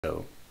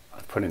So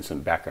I put in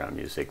some background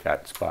music.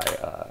 That's by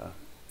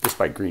just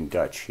by Green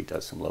Dutch. He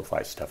does some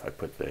lo-fi stuff. I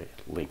put the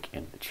link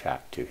in the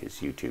chat to his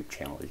YouTube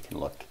channel. You can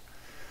look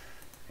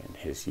in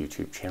his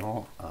YouTube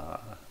channel on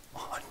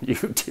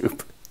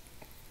YouTube,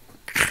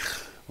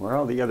 where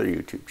all the other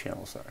YouTube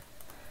channels are.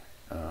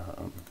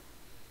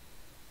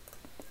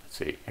 Let's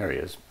see. Here he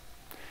is.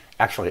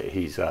 Actually,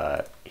 he's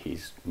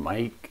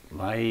Mike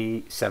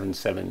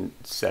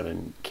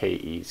 777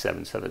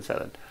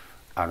 KE777.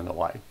 I don't know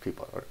why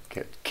people are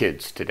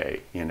kids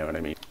today, you know what I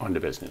mean, on the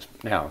business.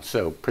 Now,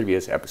 so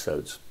previous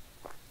episodes,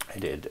 I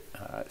did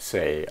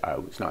say I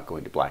was not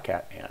going to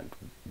BlackHat, and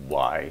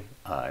why.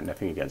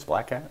 Nothing against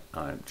BlackHat.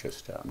 I'm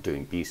just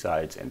doing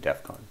BSides and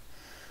Defcon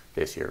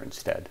this year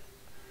instead.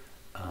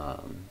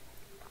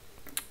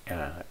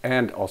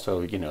 And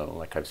also, you know,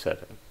 like I've said,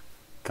 the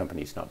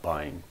company's not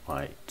buying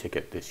my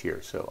ticket this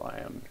year, so I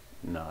am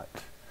not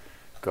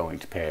going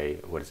to pay,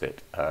 what is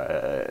it,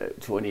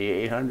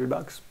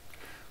 $2,800?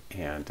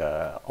 And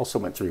also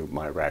went through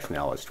my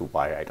rationale as to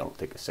why I don't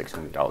think a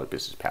 $600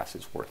 business pass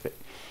is worth it,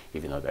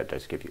 even though that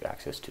does give you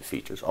access to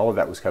features. All of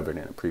that was covered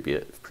in a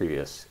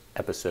previous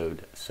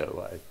episode,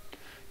 so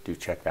do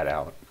check that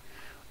out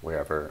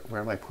wherever.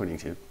 Where am I pointing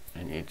to?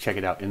 And you check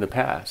it out in the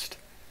past,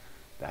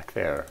 back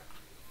there.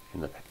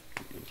 You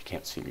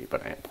can't see me,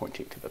 but I am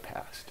pointing to the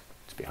past.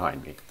 It's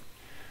behind me.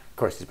 Of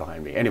course, it's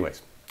behind me.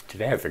 Anyways,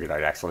 today I figured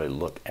I'd actually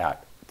look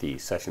at the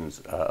sessions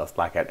of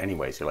BlackHat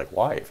anyways. You're like,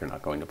 why if you're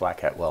not going to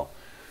BlackHat? Well,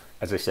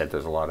 as I said,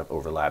 there's a lot of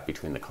overlap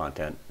between the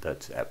content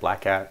that's at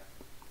BlackHat.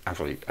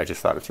 Actually, I just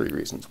thought of 3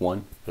 reasons.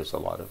 One, there's a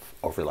lot of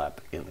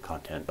overlap in the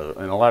content.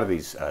 And a lot of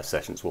these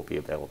sessions will be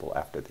available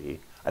after the,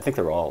 I think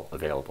they're all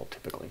available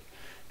typically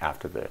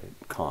after the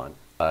con.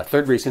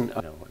 Third reason,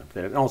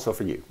 and also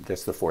for you,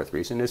 that's the 4th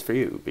reason, is for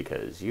you,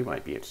 because you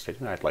might be interested,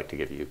 and I'd like to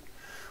give you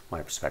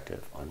my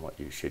perspective on what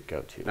you should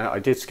go to. Now, I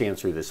did scan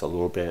through this a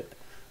little bit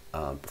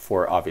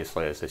before,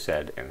 obviously, as I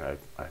said, and I've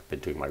been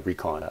doing my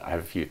recon. I have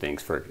a few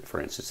things, for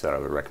instance, that I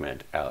would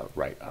recommend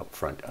right up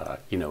front.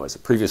 You know, as I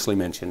previously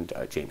mentioned,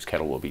 James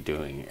Kettle will be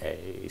doing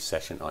a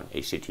session on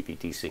HTTP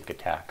desync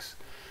attacks.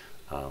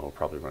 We'll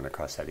probably run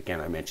across that again.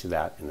 I mentioned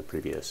that in the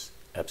previous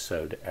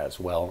episode as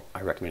well.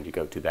 I recommend you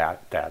go to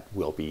that. That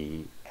will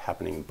be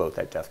happening both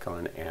at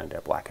Defcon and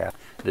at BlackHat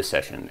this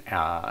session.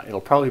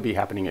 It'll probably be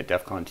happening at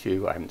Defcon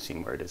too. I haven't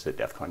seen where it is at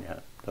Defcon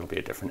yet. That'll be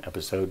a different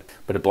episode.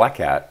 But at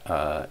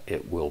BlackHat,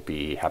 it will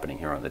be happening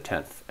here on the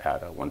 10th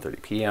at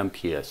 1:30 p.m.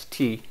 PST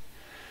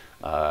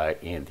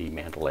in the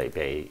Mandalay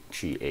Bay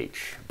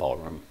GH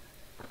Ballroom.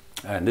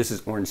 And this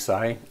is Orange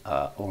Tsai.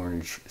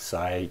 Orange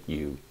Tsai,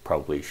 you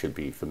probably should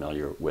be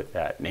familiar with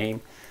that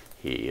name.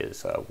 He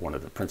is one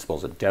of the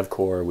principals of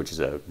Devcore, which is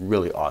a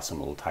really awesome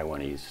little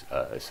Taiwanese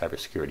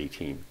cybersecurity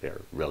team.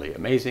 They're really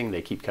amazing.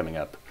 They keep coming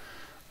up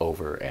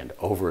over and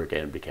over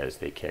again because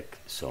they kick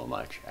so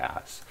much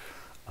ass.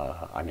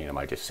 I mean, am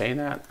I just saying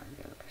that?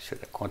 Should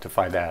I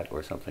quantify that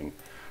or something?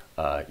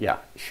 Yeah,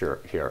 sure.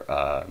 Here,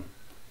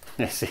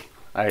 see,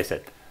 like I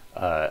said,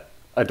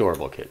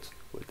 adorable kids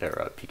with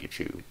their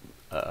Pikachu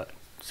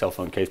cell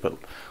phone case. But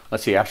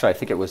let's see, actually, I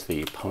think it was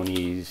the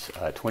Ponies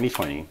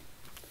 2020.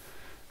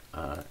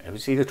 It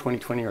was either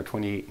 2020 or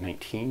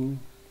 2019.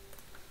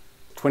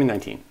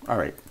 2019. All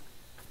right.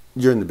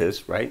 You're in the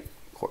biz, right?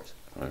 Of course.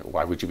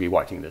 Why would you be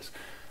watching this?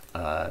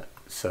 Let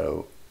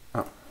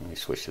me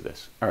switch to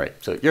this. All right.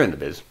 So you're in the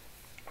biz.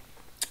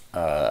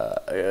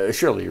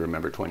 Surely you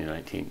remember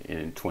 2019.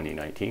 In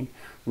 2019,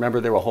 remember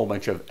there were a whole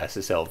bunch of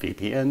SSL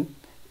VPN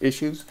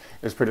issues.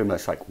 It was pretty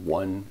much like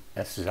one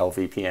SSL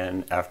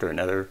VPN after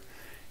another.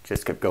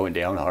 Just kept going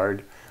down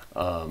hard.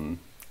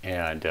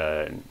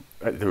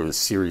 There was a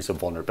series of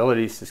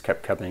vulnerabilities that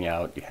kept coming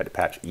out. You had to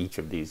patch each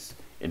of these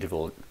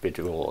individual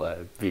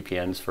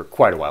VPNs for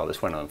quite a while.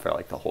 This went on for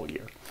like the whole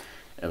year.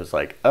 It was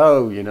like,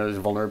 oh, you know, there's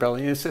a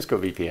vulnerability in a Cisco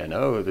VPN.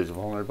 Oh, there's a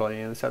vulnerability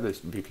in this other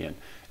VPN.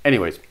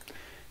 Anyways,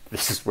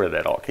 this is where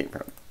that all came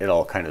from. It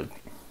all kind of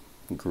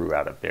grew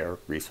out of their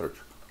research.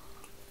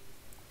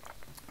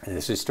 And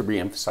this is to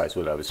reemphasize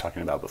what I was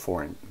talking about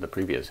before in the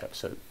previous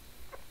episode,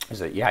 is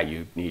that, yeah,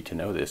 you need to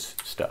know this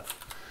stuff.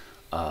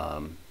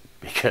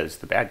 Because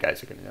the bad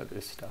guys are going to know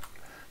this stuff.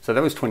 So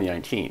that was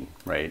 2019,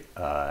 right?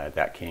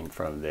 That came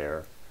from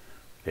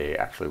they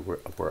actually were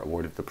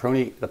awarded the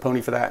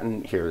pony for that,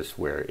 and here's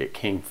where it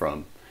came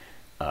from.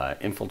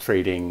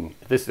 Infiltrating,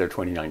 this is their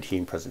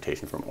 2019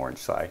 presentation from Orange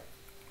Tsai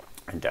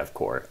and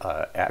Devcore.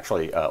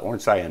 Actually,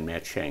 Orange Tsai and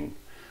Matt Cheng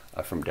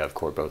from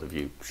Devcore, both of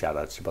you, shout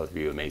outs to both of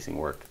you, amazing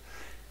work.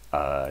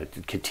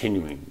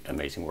 Continuing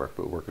amazing work,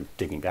 but we're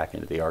digging back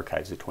into the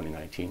archives of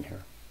 2019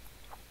 here.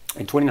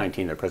 In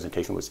 2019, their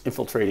presentation was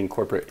Infiltrating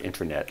Corporate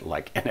Intranet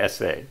Like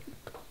NSA.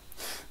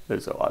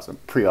 That's so awesome.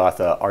 Pre-auth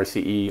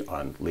RCE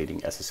on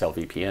leading SSL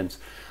VPNs.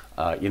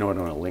 You know what,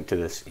 I'm going to link to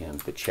this in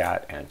the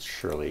chat, and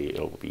surely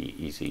it'll be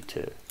easy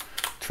to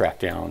track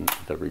down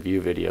the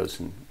review videos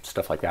and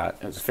stuff like that.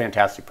 It was a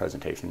fantastic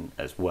presentation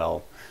as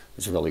well. It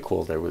was really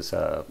cool. There was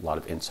a lot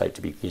of insight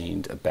to be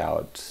gained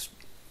about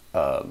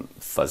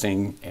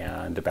fuzzing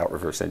and about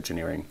reverse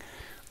engineering,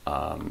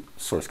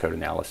 source code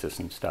analysis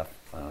and stuff.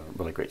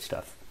 Really great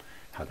stuff,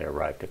 how they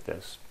arrived at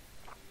this.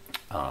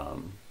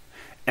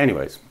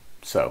 Anyways,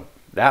 so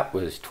that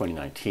was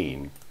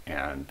 2019,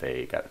 and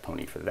they got a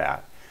pony for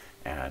that.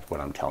 And what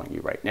I'm telling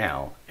you right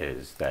now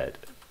is that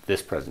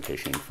this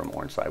presentation from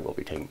Tsai will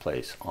be taking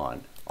place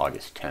on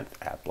August 10th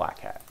at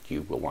BlackHat.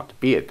 You will want to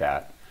be at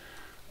that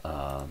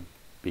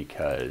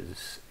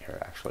because, here,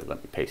 actually,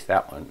 let me paste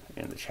that one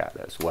in the chat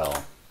as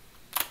well.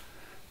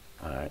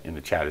 In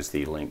the chat is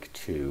the link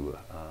to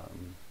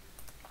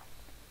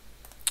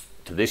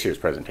this year's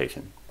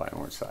presentation by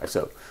Tsai.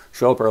 So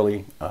show up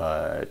early.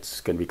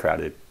 It's going to be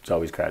crowded. It's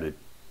always crowded.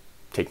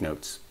 Take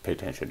notes. Pay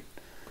attention.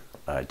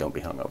 Don't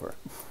be hungover.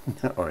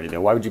 Or,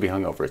 why would you be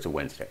hungover? It's a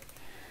Wednesday.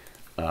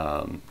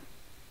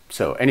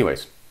 So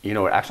anyways,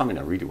 what? Actually, I'm going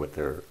to read you what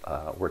they're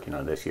working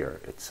on this year.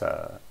 It's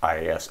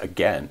IIS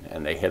again,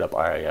 and they hit up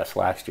IIS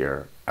last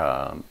year,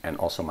 and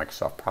also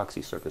Microsoft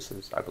proxy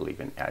services, I believe,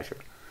 in Azure.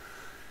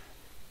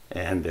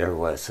 And there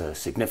was a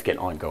significant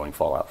ongoing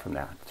fallout from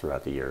that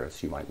throughout the year,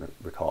 as you might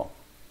recall.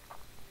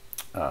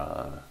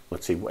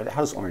 Let's see,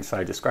 how does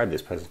Tsai describe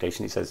this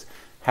presentation? He says,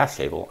 hash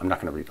table, I'm not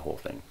going to read the whole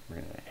thing. We're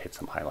going to hit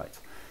some highlights.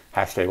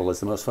 Hash table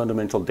is the most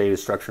fundamental data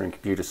structure in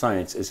computer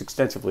science, is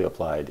extensively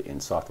applied in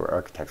software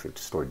architecture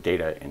to store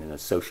data in an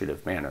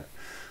associative manner.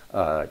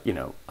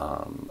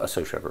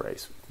 Associative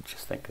arrays,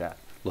 just think that,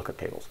 lookup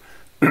tables.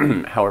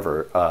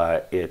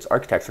 However, its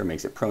architecture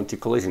makes it prone to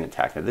collision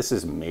attack. Now, this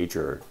is a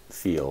major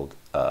field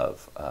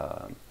of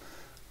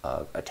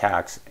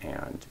attacks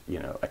and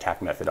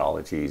attack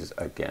methodologies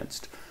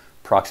against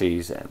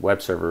proxies and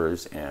web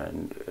servers,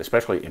 and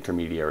especially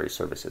intermediary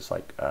services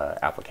like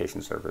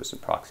application servers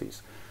and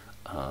proxies,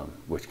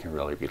 which can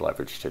really be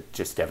leveraged to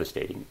just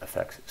devastating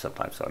effects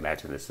sometimes. So I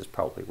imagine this is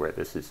probably where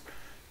this is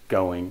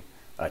going.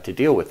 To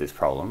deal with this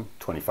problem,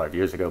 25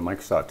 years ago,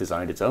 Microsoft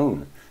designed its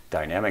own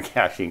dynamic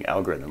hashing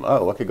algorithm.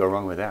 Oh, what could go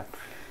wrong with that?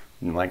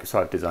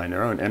 Microsoft designed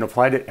their own and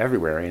applied it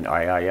everywhere in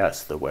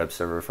IIS, the web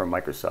server from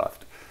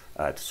Microsoft,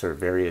 to serve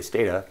various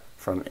data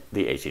from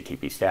the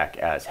HTTP stack.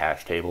 As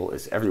hash table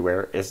is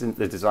everywhere, isn't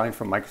the design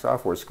from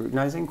Microsoft worth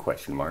scrutinizing?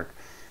 Question mark.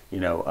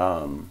 If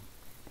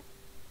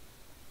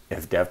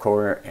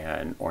Devcore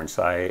and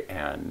Tsai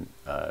and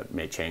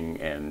Mei Cheng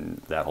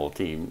and that whole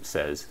team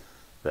says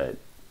that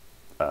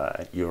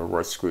you're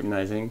worth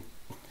scrutinizing,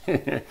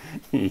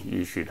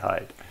 you should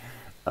hide.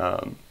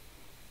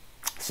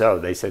 So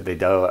they said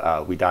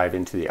we dive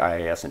into the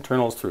IIS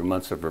internals through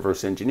months of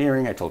reverse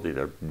engineering. I told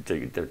you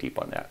they're deep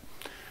on that.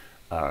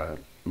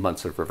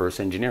 Months of reverse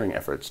engineering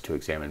efforts to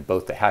examine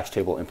both the hash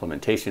table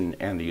implementation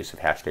and the use of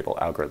hash table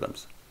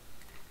algorithms.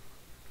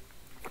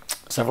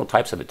 Several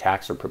types of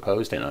attacks are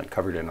proposed and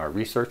uncovered in our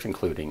research,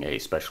 including a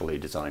specially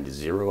designed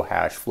zero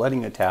hash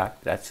flooding attack.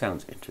 That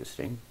sounds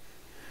interesting.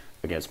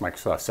 Against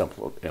Microsoft's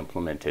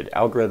implemented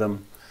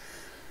algorithm.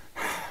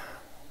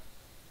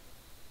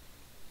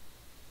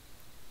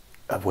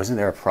 Wasn't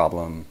there a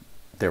problem?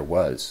 There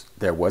was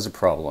a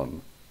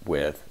problem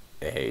with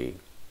a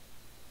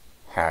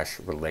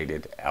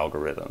hash-related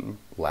algorithm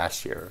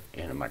last year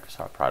in a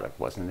Microsoft product,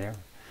 wasn't there?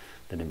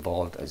 That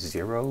involved a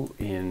zero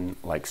in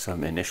like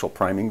some initial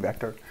priming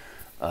vector.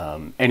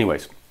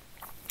 Anyways,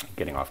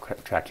 getting off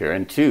track here.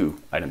 And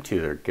item two,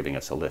 they're giving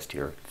us a list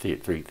here,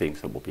 three things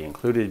that will be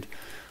included.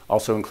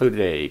 Also included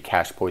a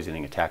cache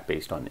poisoning attack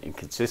based on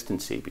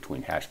inconsistency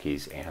between hash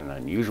keys and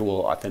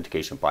unusual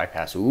authentication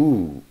bypass.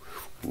 Ooh,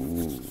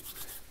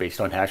 based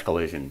on hash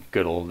collision.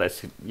 Good old,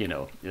 that's,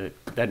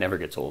 that never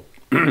gets old.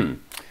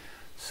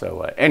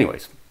 So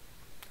anyways,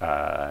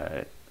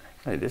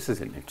 this is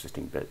an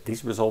interesting bit.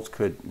 These results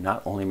could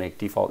not only make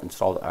default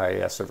installed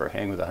IIS server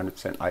hang with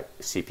 100%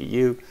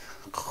 CPU,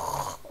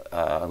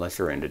 unless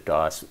you're into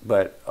DOS,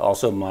 but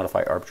also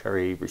modify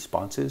arbitrary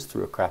responses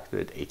through a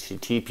crafted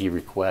HTTP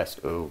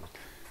request. Oh,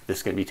 this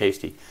is going to be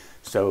tasty.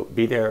 So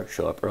be there,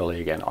 show up early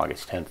again,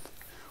 August 10th,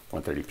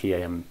 1:30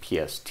 p.m.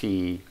 PST.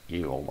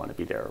 You'll want to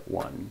be there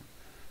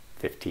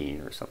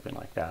 1:15 or something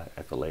like that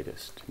at the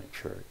latest to make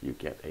sure you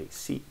get a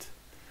seat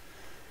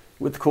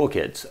with the cool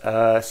kids.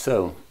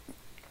 So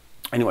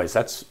anyways,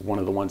 that's one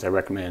of the ones I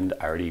recommend.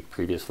 I already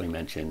previously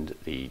mentioned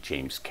the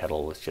James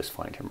Kettle. Let's just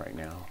find him right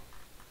now,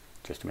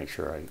 just to make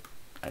sure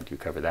I do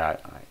cover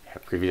that. I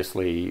have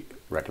previously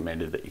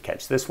recommended that you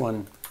catch this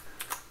one,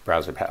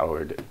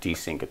 browser-powered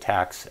desync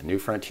attacks, a new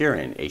frontier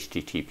in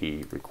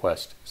HTTP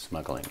request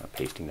smuggling. I'm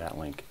pasting that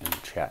link in the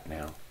chat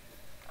now.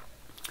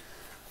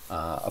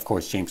 Of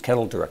course, James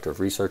Kettle, Director of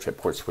Research at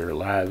Portswigger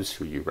Labs,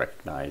 who you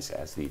recognize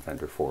as the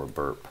vendor for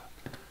Burp.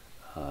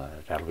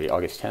 That'll be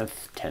August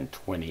 10th,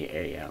 10:20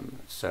 a.m.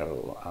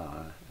 So,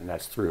 and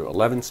that's through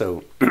 11.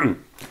 So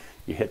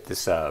you hit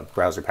this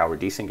browser-powered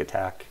desync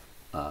attack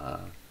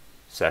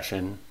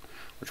session,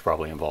 which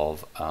probably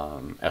involve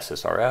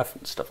SSRF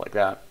and stuff like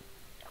that.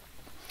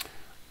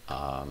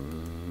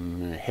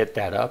 Hit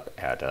that up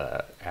at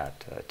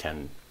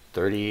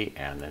 10:30,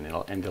 and then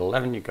it'll end at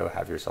 11. You go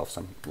have yourself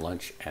some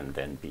lunch, and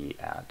then be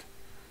at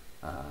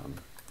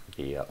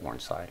the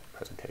Tsai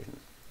presentation.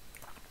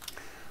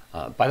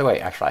 By the way,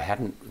 actually, I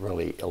hadn't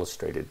really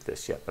illustrated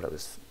this yet, but I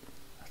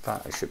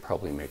thought I should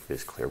probably make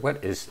this clear.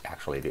 What is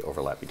actually the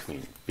overlap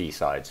between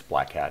BSides,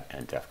 BlackHat,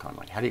 and Defcon?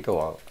 Like, how do you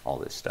go all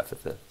this stuff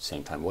at the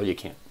same time? Well, you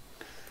can't.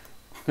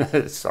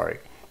 Sorry,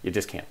 you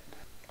just can't.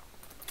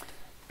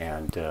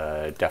 And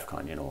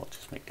Defcon, you know, we'll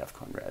just make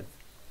Defcon red.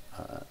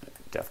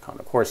 Defcon,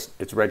 of course,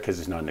 it's red because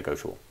it's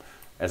non-negotiable.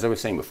 As I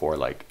was saying before,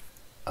 like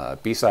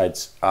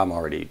BSides, I'm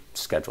already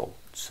scheduled.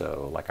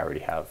 So like I already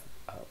have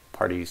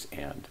parties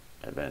and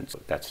events.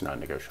 That's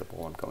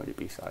non-negotiable. I'm going to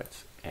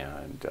BSides.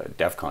 And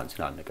Defcon's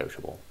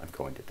non-negotiable. I'm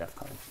going to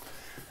Defcon.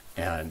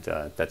 And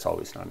that's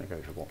always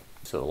non-negotiable.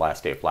 So the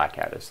last day of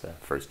BlackHat is the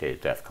first day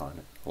of Defcon.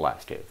 The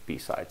last day of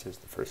BSides is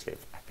the first day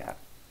of BlackHat.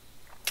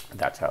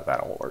 That's how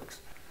that all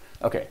works.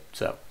 Okay,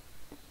 so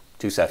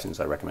 2 sessions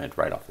I recommend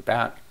right off the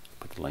bat.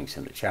 Put the links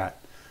in the chat.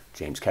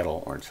 James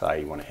Kettle or Tsai,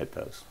 you want to hit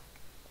those.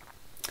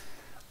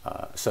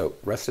 So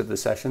rest of the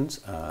sessions,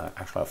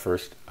 actually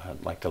first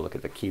I'd like to look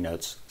at the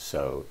keynotes.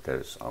 So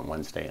there's on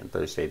Wednesday and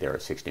Thursday, there are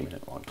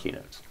 60-minute long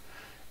keynotes.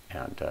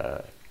 And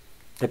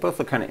they both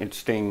look kind of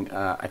interesting.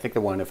 I think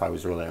the one, if I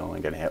was really only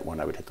going to hit one,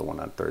 I would hit the one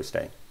on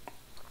Thursday.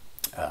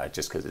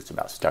 Just because it's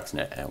about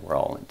Stuxnet and we're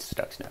all into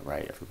Stuxnet,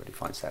 right? Everybody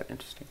finds that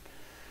interesting.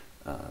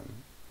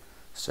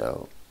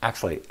 So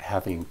actually,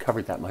 having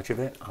covered that much of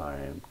it,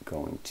 I'm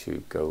going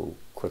to go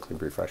quickly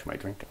refresh my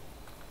drink.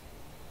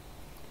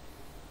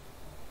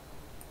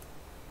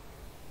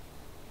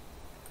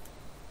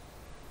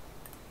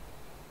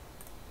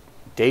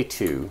 Day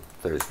 2,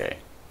 Thursday.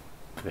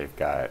 They've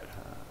got,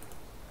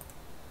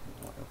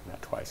 I'll open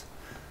that twice.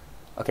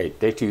 Okay,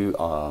 day 2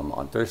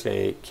 on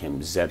Thursday,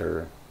 Kim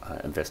Zetter,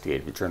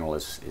 investigative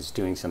journalist, is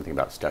doing something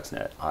about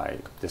Stuxnet.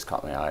 This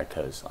caught my eye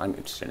because I'm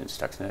interested in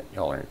Stuxnet.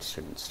 Y'all are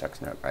interested in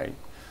Stuxnet, right?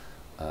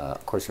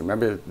 Of course,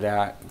 remember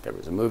that there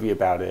was a movie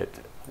about it.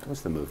 What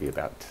was the movie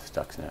about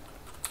Stuxnet?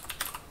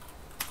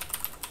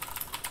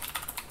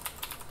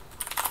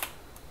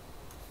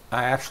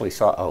 I actually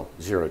saw,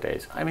 0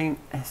 Days. I mean,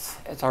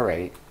 it's all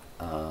right.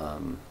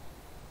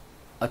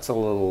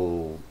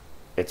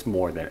 It's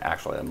more than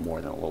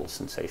a little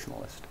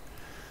sensationalist.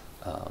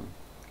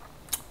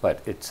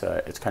 But it's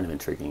kind of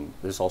intriguing.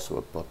 There's also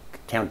a book,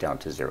 Countdown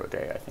to 0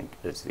 Day, I think,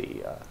 is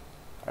the,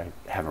 I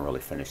haven't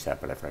really finished that,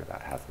 but I've read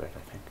about half of it,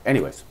 I think.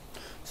 Anyways,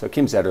 so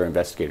Kim Zetter,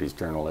 investigative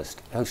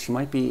journalist. Oh, she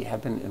might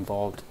have been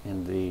involved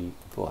in the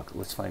book.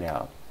 Let's find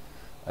out.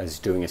 I was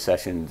doing a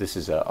session, this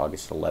is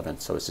August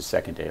 11th, so it's the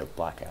second day of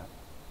BlackHat.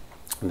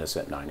 And this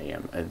at 9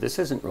 a.m. This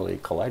isn't really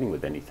colliding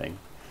with anything.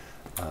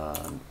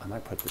 I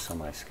might put this on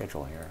my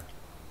schedule here.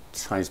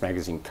 Times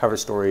Magazine cover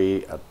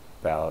story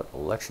about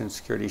election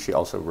security. She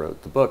also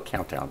wrote the book,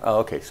 Countdown. Oh,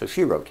 okay, so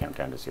she wrote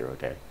Countdown to 0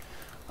 Day,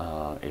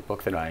 a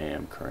book that I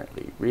am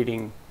currently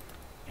reading,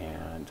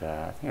 and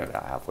I think I'm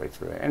about halfway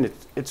through it. And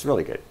it's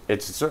really good.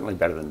 It's certainly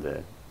better than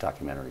the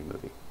documentary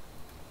movie.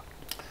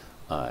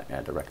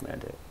 And I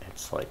recommend it.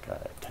 It's like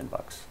 $10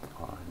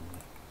 on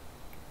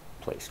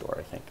Play Store,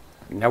 I think.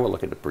 Now we'll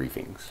look at the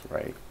briefings,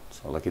 right?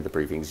 So look at the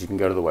briefings. You can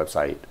go to the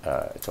website.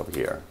 It's over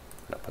here.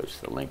 I'm going to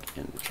post the link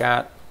in the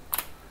chat.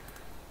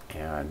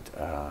 And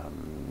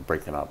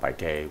break them out by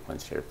day,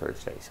 Wednesday or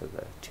Thursday, so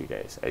the 2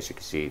 days. As you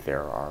can see,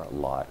 there are a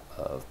lot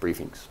of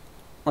briefings.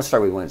 Let's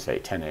start with Wednesday,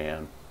 10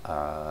 a.m.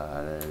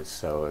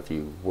 So if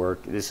you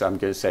work, I'm going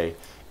to say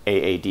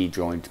AAD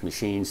joined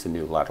machines, the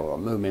new lateral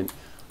movement.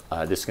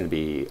 This is going to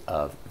be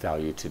of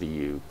value to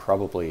you,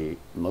 probably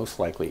most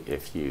likely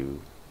if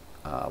you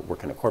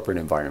work in a corporate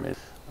environment.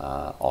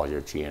 All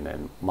your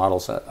GNN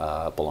models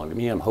belong to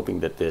me. I'm hoping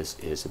that this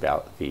is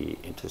about the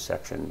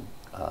intersection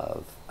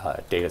of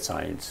data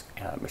science,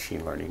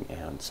 machine learning,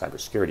 and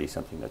cybersecurity,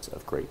 something that's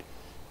of great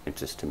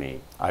interest to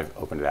me. I've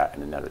opened that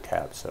in another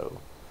tab so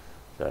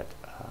that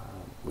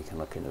we can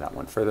look into that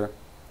one further.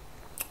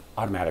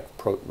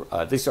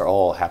 These are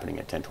all happening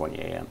at 10:20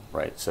 a.m.,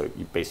 right? So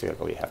you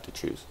basically have to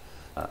choose.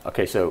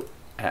 Okay, so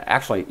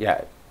actually,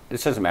 yeah,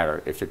 this doesn't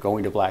matter. If you're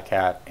going to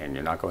BlackHat and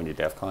you're not going to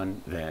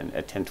Defcon, then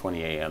at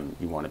 10:20 a.m.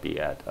 you want to be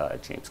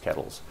at James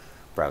Kettle's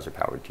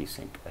browser-powered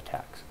desync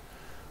attacks.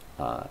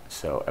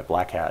 So at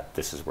BlackHat,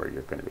 this is where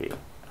you're going to be.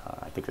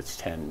 I think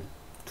it's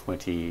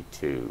 10:20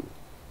 to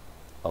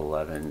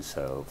 11,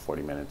 so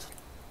 40 minutes.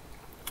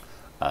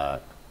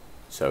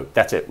 So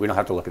that's it. We don't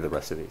have to look at the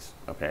rest of these.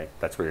 Okay,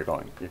 that's where you're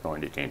going. You're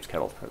going to James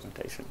Kettle's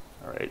presentation.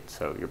 All right,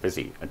 so you're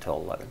busy until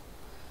 11.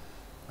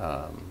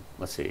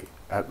 Let's see.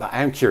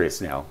 I am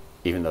curious now,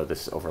 even though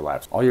this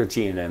overlaps. All your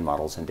GNN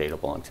models and data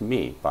belong to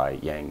me by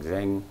Yang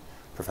Zheng,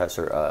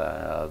 professor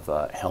of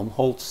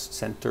Helmholtz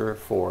Center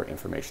for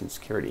Information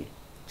Security.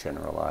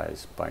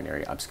 Generalized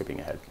binary. I'm skipping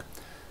ahead.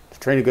 To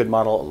train a good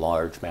model, a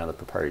large amount of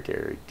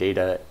proprietary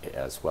data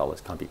as well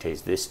as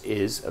computation. This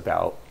is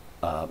about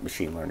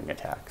machine learning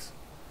attacks.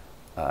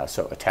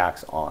 So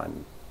attacks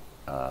on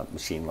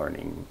machine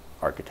learning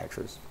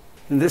architectures.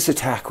 In this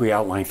attack, we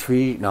outline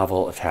 3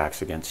 novel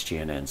attacks against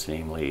GNNs,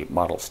 namely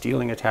model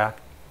stealing attack.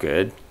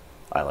 Good.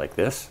 I like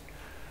this.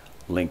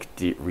 Link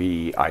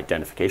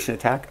re-identification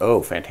attack.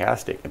 Oh,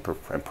 fantastic. And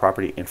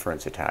property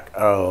inference attack.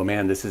 Oh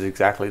man, this is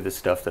exactly the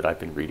stuff that I've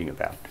been reading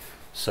about.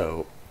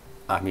 So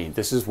I mean,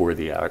 this is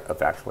worthy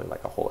of actually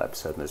like a whole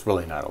episode, and there's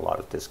really not a lot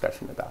of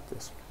discussion about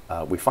this.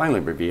 We finally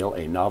reveal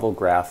a novel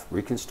graph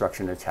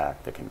reconstruction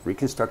attack that can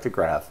reconstruct a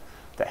graph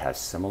that has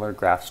similar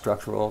graph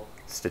structural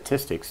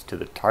statistics to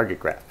the target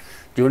graph.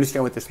 Do you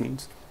understand what this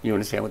means? You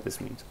understand what this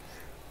means?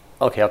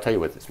 Okay, I'll tell you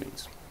what this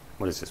means.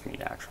 What does this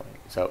mean, actually?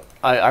 So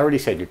I already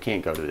said you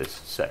can't go to this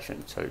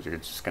session, so you're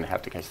just going to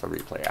have to catch the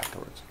replay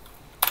afterwards.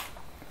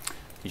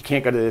 You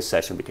can't go to this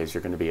session because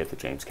you're going to be at the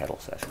James Kettle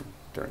session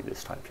during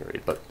this time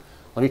period. But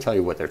let me tell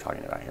you what they're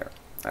talking about here.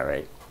 All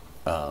right.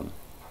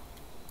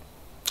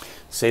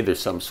 Say there's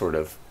some sort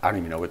of, I don't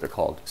even know what they're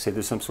called. Say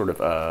there's some sort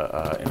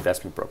of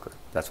investment broker.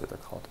 That's what they're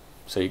called.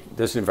 So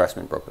there's an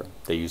investment broker.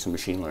 They use a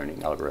machine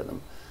learning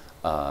algorithm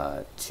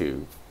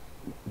to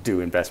do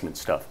investment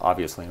stuff.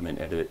 Obviously, I'm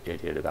an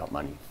idiot about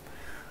money.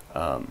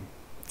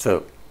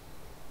 So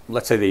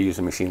let's say they use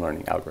a machine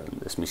learning algorithm.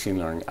 This machine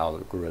learning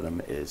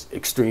algorithm is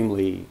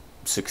extremely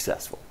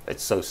successful.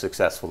 It's so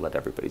successful that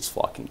everybody's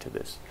flocking to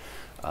this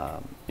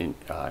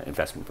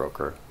investment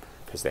broker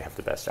because they have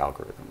the best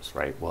algorithms,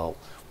 right? Well,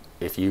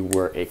 if you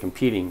were a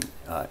competing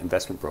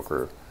investment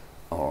broker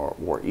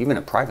or even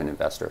a private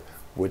investor,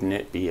 wouldn't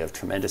it be of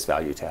tremendous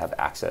value to have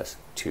access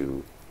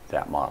to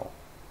that model,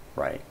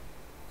 right?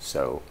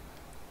 So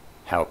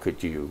how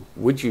could you,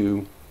 would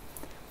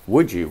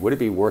it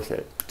be worth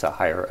it to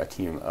hire a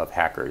team of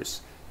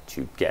hackers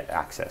to get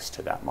access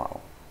to that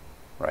model,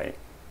 right?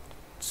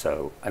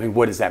 So, I mean,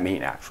 what does that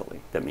mean actually?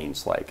 That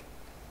means like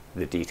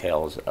the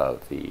details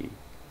of the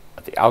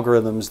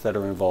algorithms that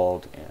are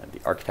involved and the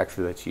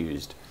architecture that's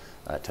used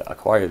to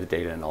acquire the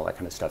data and all that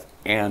kind of stuff.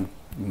 And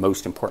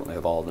most importantly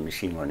of all, the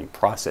machine learning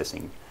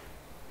processing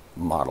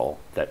model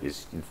that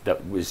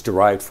was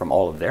derived from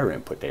all of their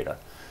input data,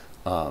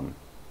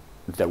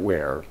 that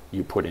where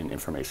you put in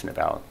information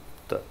about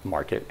the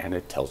market and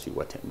it tells you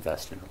what to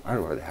invest in. I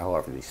don't know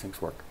however these things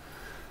work.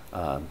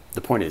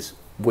 The point is,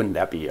 wouldn't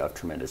that be of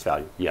tremendous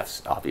value?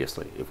 Yes,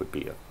 obviously it would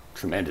be of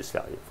tremendous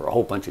value for a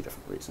whole bunch of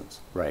different reasons,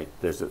 right?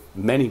 There's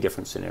many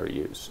different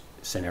scenarios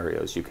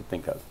you could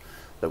think of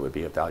that would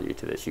be of value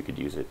to this. You could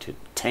use it to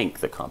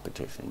tank the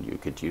competition. You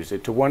could use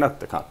it to one-up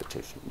the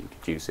competition. You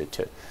could use it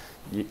to,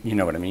 you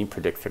know what I mean,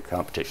 predict the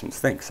competition's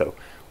think. So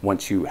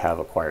once you have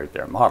acquired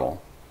their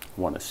model,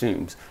 one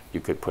assumes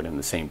you could put in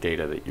the same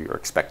data that you're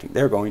expecting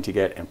they're going to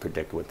get and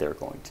predict what they're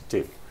going to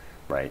do,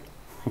 right?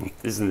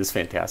 Isn't this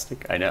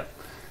fantastic? I know.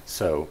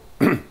 So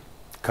a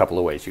couple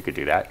of ways you could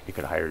do that. You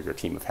could hire your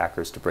team of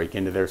hackers to break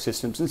into their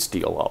systems and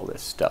steal all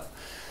this stuff.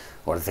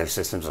 What if their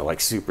systems are like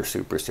super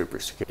secure?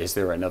 Is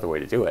there another way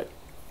to do it?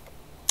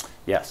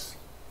 Yes.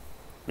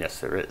 Yes,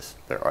 there is.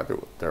 There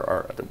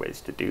are other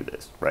ways to do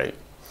this, right?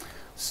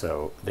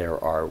 So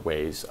there are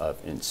ways of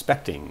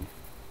inspecting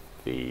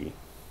the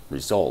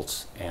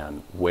results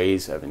and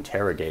ways of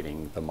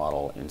interrogating the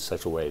model in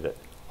such a way that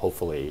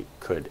hopefully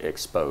could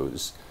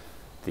expose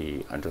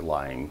the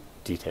underlying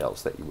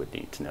details that you would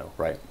need to know,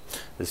 right?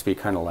 This would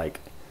be kind of like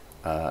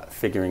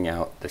figuring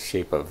out the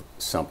shape of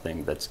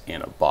something that's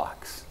in a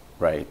box,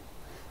 right?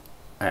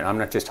 And I'm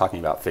not just talking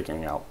about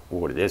figuring out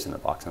what it is in the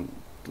box. I'm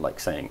like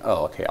saying,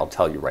 oh, okay, I'll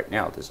tell you right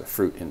now, there's a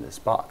fruit in this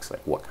box.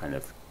 Like, what kind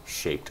of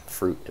shaped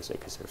fruit is it?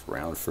 Because there's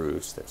round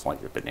fruits, there's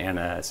like a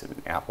banana, it's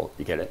an apple,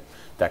 you get it?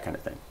 That kind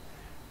of thing.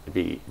 It'd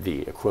be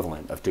the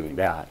equivalent of doing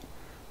that,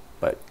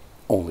 but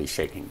only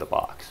shaking the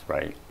box,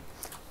 right?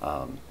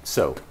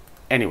 So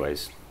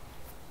anyways,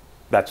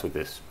 that's what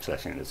this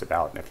session is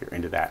about. And if you're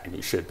into that, and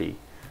you should be,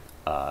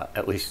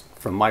 at least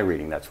from my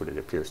reading, that's what it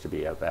appears to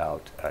be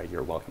about.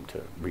 You're welcome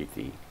to read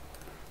the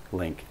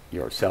link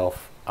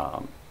yourself.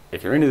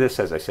 If you're into this,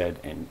 as I said,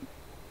 and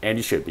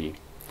you should be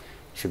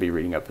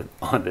reading up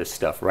on this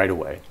stuff right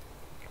away.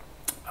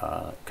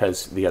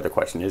 Because the other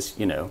question is,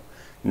 you know,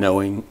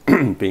 knowing,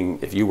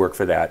 if you work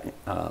for that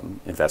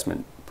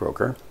investment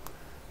broker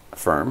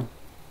firm,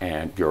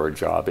 and your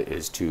job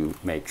is to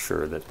make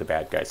sure that the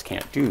bad guys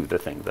can't do the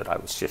thing that I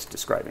was just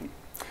describing.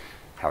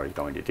 How are you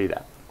going to do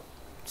that?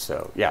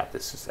 So yeah,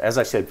 this is, as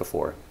I said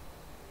before,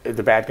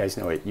 the bad guys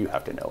know it, you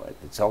have to know it.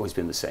 It's always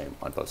been the same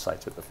on both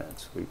sides of the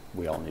fence.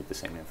 We all need the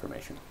same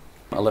information.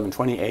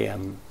 11:20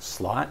 a.m.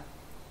 slot.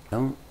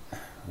 Don't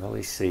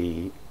really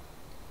see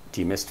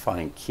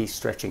demystifying key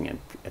stretching, and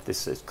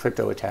this is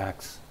crypto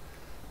attacks.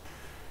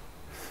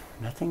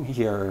 Nothing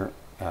here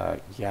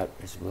yet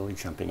is really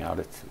jumping out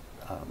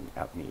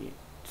at me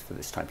for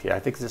this time period. I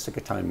think this is a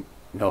good time.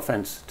 No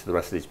offense to the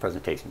rest of these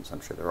presentations. I'm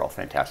sure they're all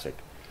fantastic.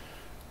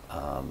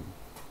 I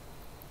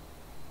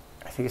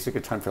think it's a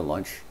good time for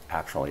lunch,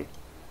 actually.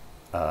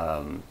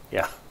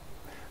 Yeah.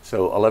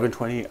 So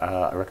 11:20,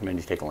 I recommend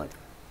you take a lunch.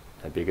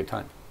 That'd be a good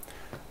time.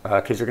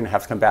 Because you're going to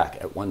have to come back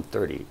at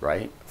 1:30,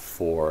 right,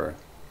 for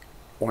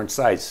Orange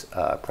Tsai's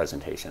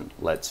presentation,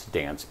 Let's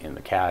Dance in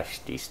the Cache,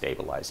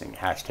 Destabilizing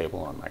Hash Table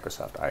on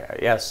Microsoft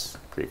IIS.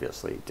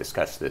 Previously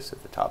discussed this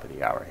at the top of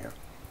the hour here.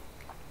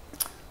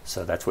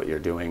 So that's what you're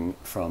doing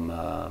from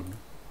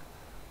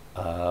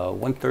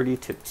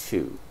 1:30 to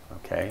 2,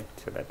 okay,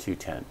 to about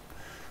 2:10.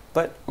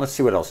 But let's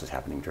see what else is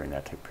happening during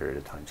that period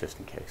of time, just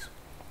in case.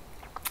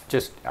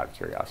 Just out of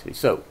curiosity.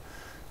 So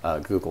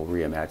Google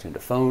reimagined a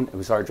phone. It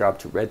was our job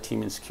to red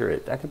team and secure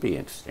it. That could be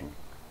interesting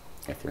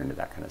if you're into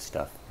that kind of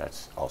stuff.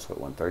 That's also at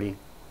 1:30.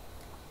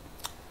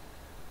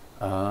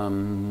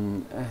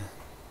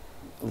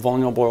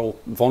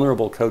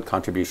 Vulnerable code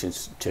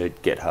contributions to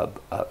GitHub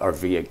or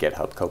via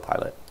GitHub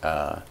Copilot.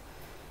 I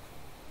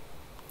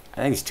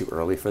think it's too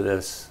early for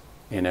this,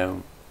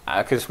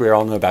 because we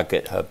all know about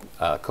GitHub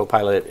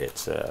Copilot.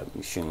 It's a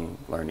machine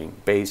learning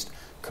based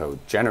code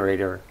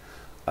generator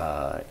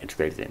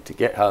integrated into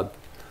GitHub.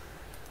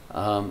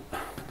 I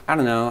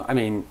don't know. I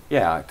mean,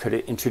 yeah, could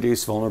it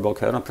introduce vulnerable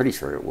code? I'm pretty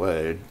sure it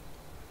would.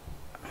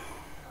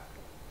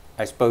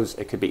 I suppose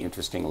it could be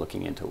interesting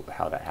looking into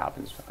how that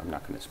happens. I'm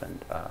not going to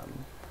spend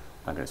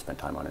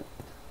time on it.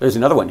 There's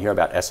another one here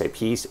about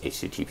SAP's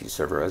HTTP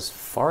server. As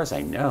far as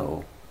I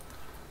know,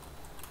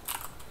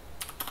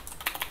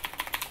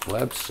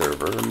 web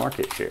server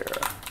market share.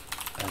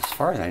 As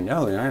far as I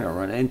know, I don't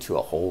run into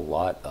a whole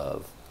lot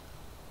of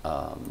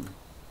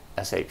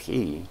SAP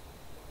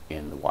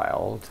in the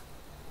wild.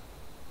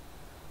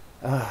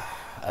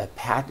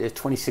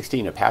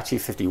 2016 Apache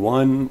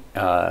 51,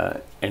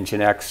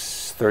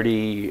 Nginx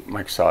 30,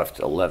 Microsoft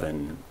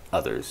 11,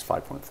 others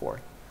 5.4.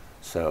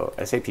 So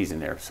SAP's in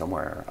there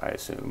somewhere, I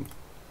assume.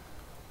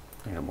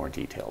 More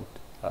detailed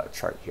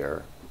chart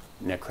here.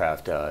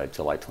 Netcraft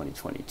July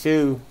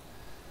 2022.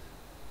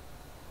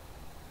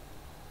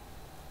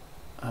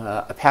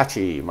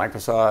 Apache,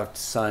 Microsoft,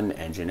 Sun,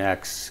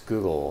 Nginx,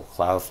 Google,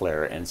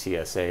 Cloudflare,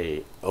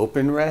 NCSA,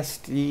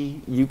 OpenRest.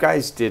 You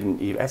guys didn't,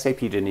 SAP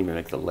didn't even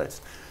make the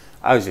list.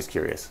 I was just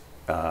curious,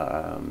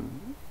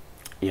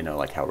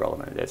 like how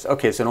relevant it is.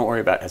 Okay, so don't worry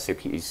about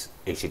SAP's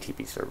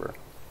HTTP server.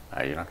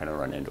 You're not going to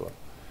run into it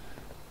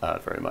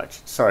very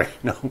much. Sorry,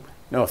 no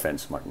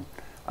offense, Martin.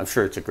 I'm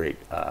sure it's a great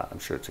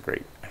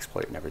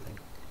exploit and everything.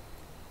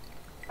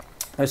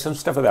 There's some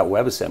stuff about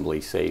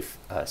WebAssembly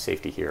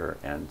safety here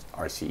and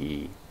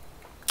RCE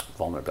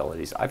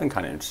vulnerabilities. I've been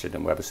kind of interested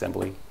in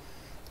WebAssembly,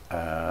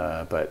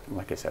 but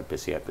like I said,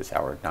 busy at this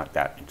hour, not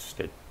that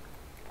interested.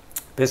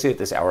 Busy at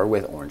this hour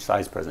with Orange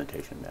Tsai's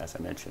presentation, as I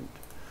mentioned.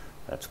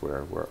 That's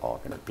where we're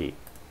all going to be.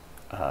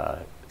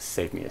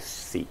 Save me a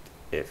seat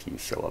if you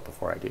show up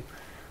before I do.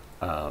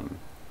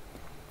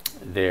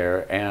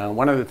 And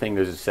one other thing,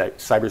 there's a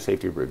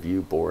cybersecurity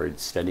review board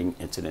studying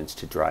incidents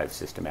to drive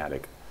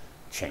systematic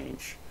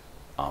change.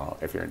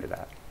 If you're into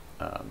that.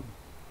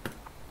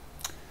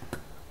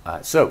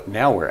 So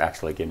now we're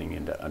actually getting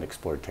into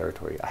unexplored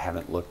territory. I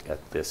haven't looked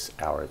at this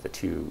hour, the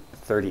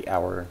 2:30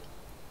 hour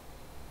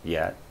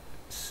yet.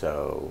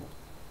 So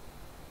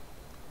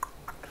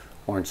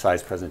Orange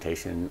Tsai's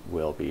presentation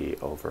will be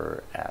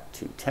over at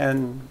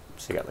 2:10.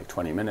 So you got like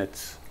 20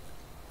 minutes.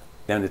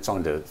 Then it's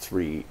on to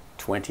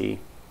 3:20.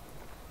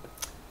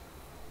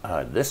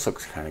 This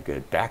looks kind of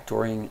good.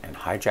 Backdooring and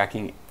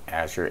hijacking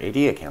Azure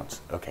AD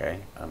accounts. Okay,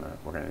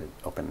 we're going to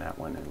open that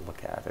one and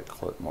look at it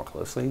more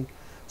closely.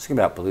 Talking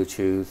about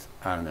Bluetooth,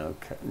 I don't know,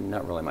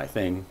 not really my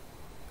thing.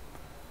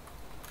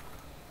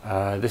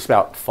 This is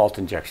about fault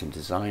injection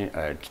design,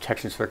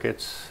 detection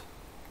circuits,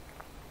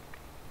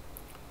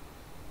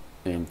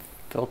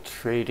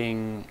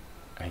 infiltrating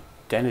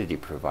identity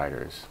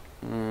providers.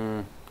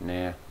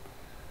 Nah.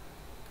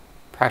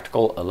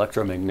 Practical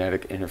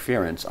electromagnetic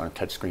interference on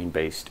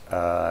touchscreen-based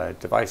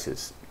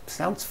devices.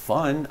 Sounds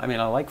fun. I mean,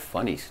 I like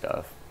funny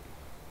stuff.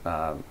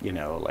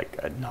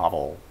 Like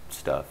novel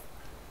stuff.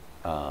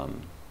 Yeah,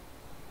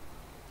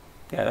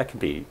 that could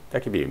be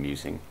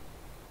amusing.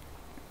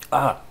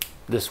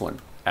 This one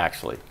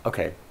actually.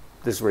 Okay,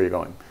 this is where you're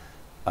going,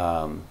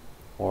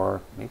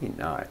 or maybe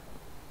not,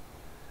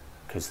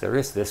 because there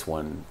is this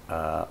one.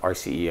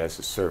 RCE as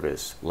a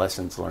service: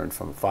 lessons learned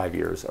from 5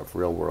 years of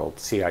real-world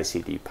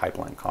CI/CD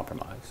pipeline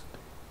compromise.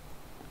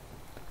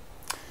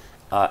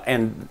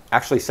 And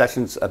actually,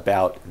 sessions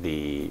about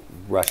the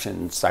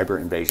Russian cyber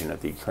invasion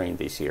of the Ukraine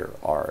this year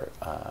are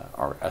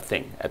a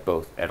thing at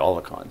all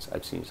the cons.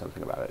 I've seen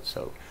something about it,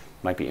 so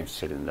might be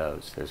interested in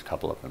those. There's a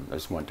couple of them.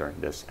 There's one during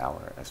this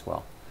hour as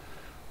well.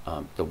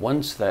 The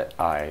ones that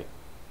I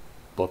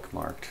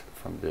bookmarked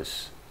from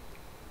this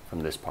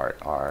part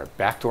are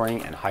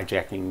backdooring and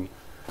hijacking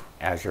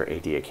Azure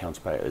AD accounts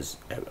by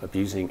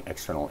abusing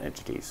external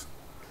entities.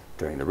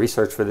 During the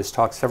research for this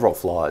talk, several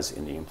flaws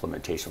in the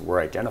implementation were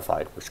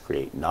identified, which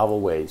create novel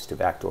ways to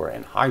backdoor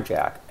and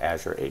hijack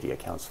Azure AD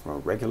accounts from a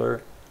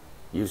regular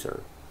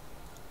user.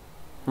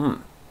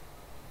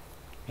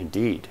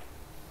 Indeed.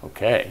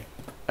 Okay.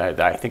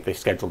 I think they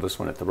scheduled this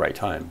one at the right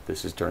time.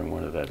 This is during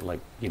one of the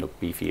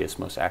beefiest,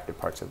 most active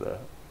parts of the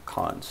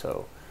con.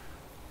 So,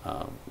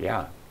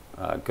 yeah.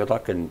 Good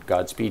luck and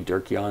Godspeed,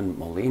 Dirkjan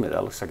Molima.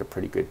 That looks like a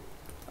pretty good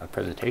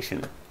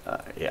presentation.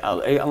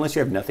 Unless you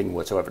have nothing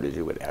whatsoever to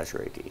do with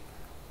Azure AD.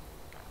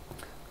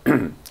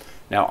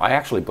 Now, I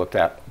actually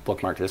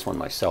bookmarked this one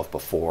myself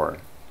before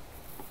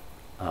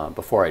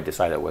I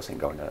decided I wasn't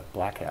going to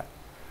BlackHat,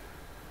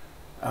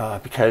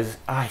 because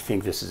I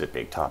think this is a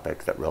big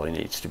topic that really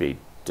needs to be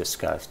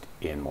discussed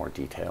in more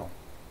detail.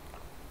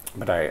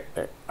 But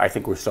I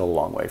think we're still a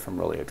long way from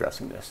really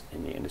addressing this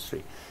in the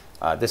industry.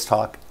 This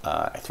talk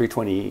at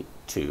 3:20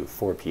 to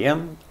 4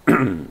 p.m.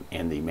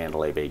 in the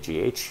Mandalay Bay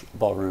GH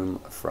ballroom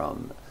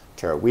from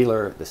Tara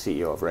Wheeler, the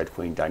CEO of Red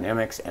Queen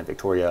Dynamics, and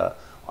Victoria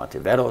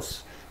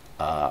Ontiveros,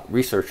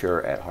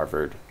 researcher at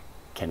Harvard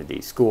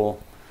Kennedy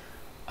School,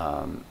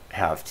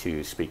 have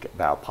to speak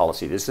about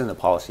policy. This is in the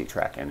policy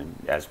track, and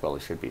as well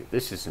as should be.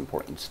 This is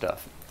important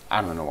stuff.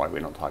 I don't know why we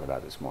don't talk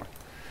about this more.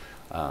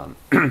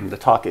 The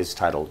talk is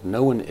titled,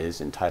 "No one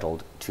is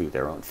entitled to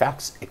their own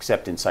facts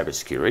except in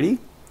cybersecurity?"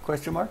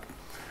 Question mark.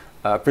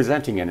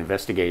 Presenting an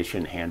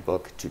investigation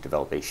handbook to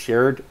develop a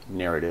shared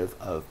narrative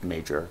of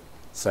major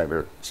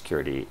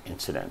cybersecurity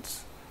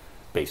incidents.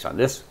 Based on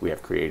this, we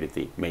have created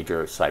the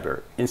Major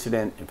Cyber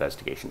Incident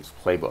Investigations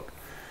Playbook.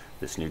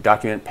 This new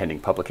document,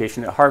 pending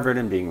publication at Harvard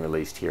and being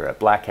released here at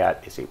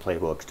BlackHat, is a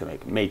playbook to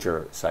make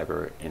major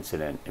cyber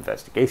incident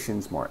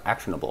investigations more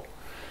actionable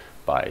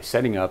by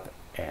setting up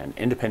an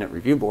independent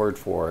review board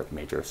for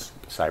major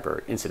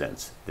cyber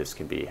incidents. This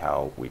can be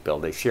how we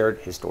build a shared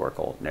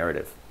historical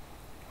narrative.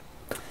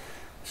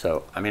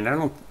 So, I mean,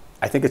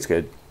 I think it's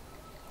good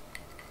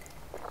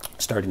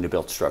starting to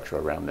build structure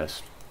around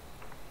this.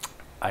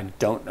 I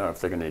don't know if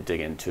they're going to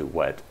dig into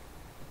what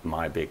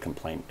my big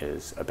complaint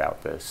is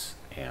about this.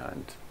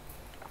 And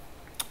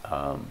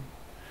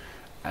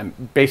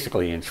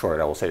basically, in short,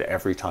 I will say that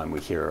every time we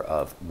hear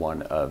of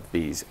one of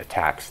these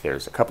attacks,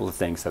 there's a couple of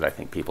things that I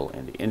think people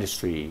in the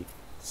industry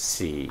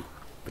see,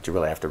 but you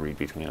really have to read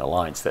between the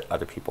lines, that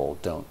other people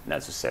don't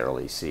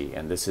necessarily see.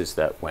 And this is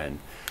that when,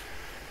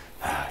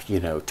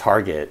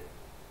 Target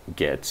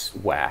gets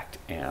whacked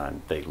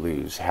and they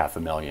lose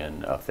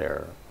 500,000 of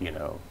their,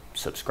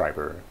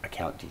 subscriber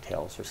account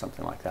details or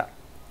something like that.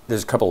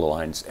 There's a couple of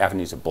lines,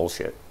 avenues of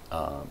bullshit,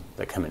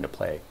 that come into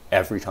play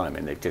every time,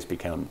 and they've just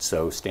become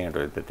so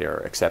standard that they're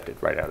accepted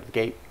right out of the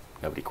gate.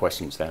 Nobody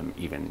questions them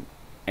even.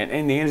 And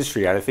in the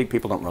industry, I think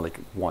people don't really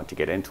want to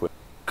get into it.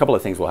 A couple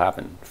of things will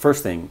happen.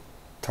 First thing,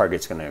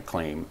 Target's going to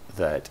claim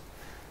that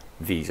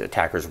these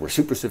attackers were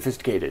super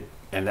sophisticated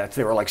and that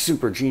they were like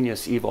super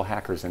genius evil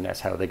hackers, and that's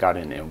how they got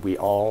in. And we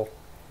all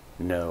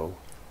know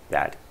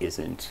that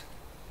isn't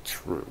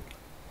true,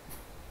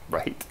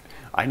 right?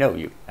 I know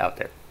you out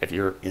there. If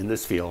you're in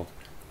this field,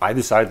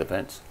 either side of the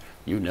fence,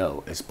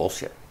 it's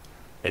bullshit.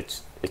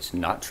 It's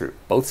not true.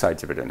 Both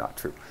sides of it are not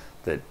true.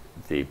 That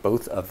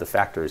both of the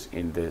factors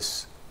in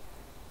this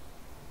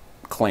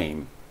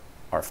claim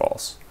are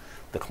false.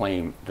 The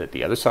claim that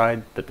the other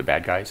side, that the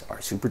bad guys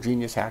are super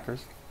genius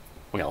hackers,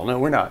 we all know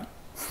we're not.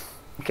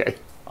 Okay,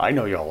 I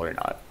know y'all are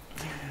not.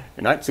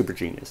 You're not super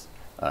genius.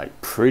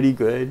 Pretty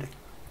good.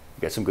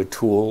 You got some good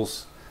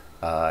tools.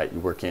 You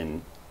work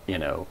in,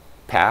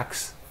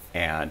 packs,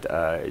 and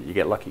you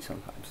get lucky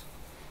sometimes.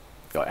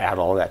 You add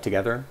all of that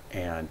together,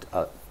 and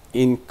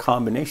in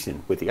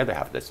combination with the other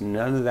half of this,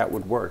 none of that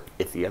would work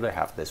if the other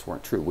half of this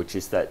weren't true, which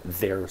is that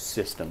their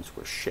systems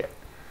were shit.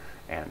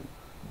 And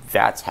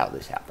that's how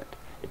this happened.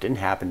 It didn't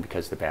happen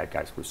because the bad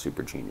guys were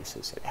super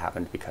geniuses. It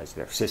happened because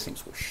their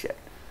systems were shit,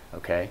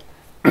 okay?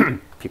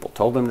 People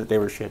told them that they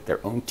were shit. Their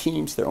own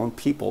teams, their own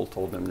people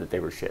told them that they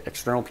were shit.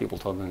 External people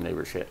told them they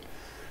were shit.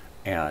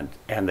 And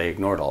they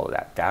ignored all of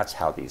that. That's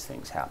how these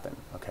things happen,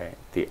 okay?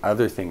 The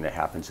other thing that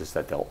happens is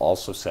that they'll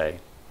also say,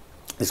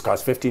 this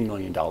cost $15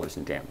 million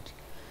in damage.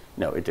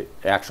 No, it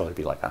actually would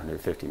be like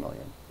 $150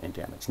 million in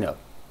damage. No,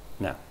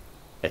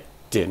 it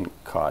didn't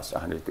cost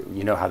 100.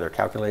 You know how they're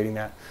calculating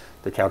that?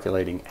 They're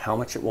calculating how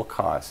much it will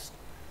cost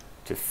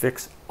to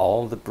fix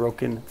all the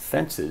broken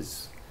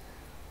fences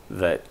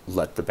that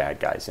let the bad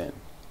guys in.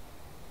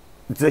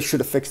 They should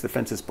have fixed the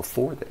fences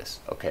before this,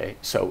 okay?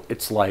 So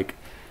it's like,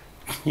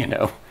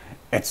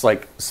 it's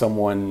like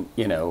someone,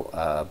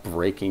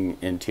 breaking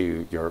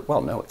into your,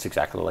 well, no, it's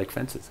exactly like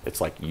fences.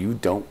 It's like you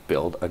don't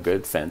build a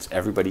good fence.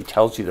 Everybody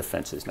tells you the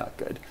fence is not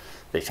good.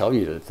 They tell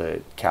you that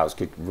the cows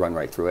could run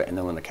right through it, and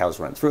then when the cows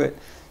run through it,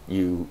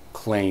 you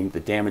claim the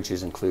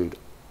damages include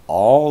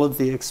all of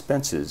the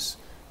expenses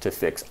to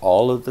fix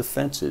all of the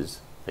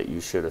fences that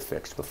you should have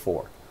fixed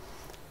before.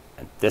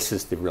 And this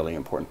is the really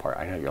important part.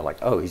 I know you're like,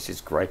 oh, he's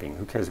just griping.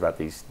 Who cares about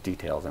these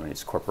details? I mean,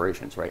 it's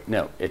corporations, right?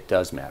 No, it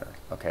does matter,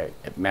 okay?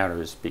 It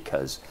matters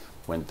because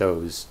when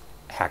those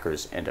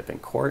hackers end up in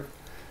court,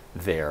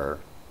 their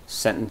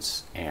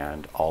sentence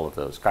and all of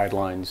those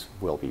guidelines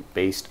will be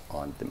based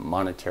on the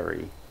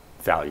monetary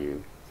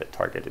value that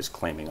Target is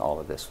claiming all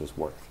of this was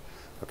worth,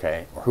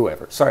 okay? Or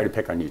whoever. Sorry to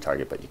pick on you,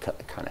 Target, but you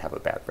kind of have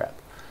a bad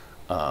rep.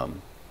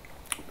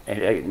 And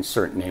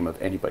insert name of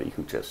anybody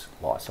who just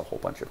lost a whole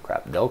bunch of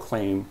crap. They'll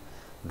claim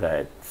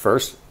that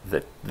first,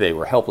 that they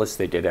were helpless,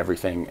 they did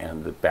everything,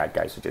 and the bad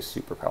guys are just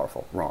super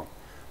powerful. Wrong.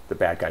 The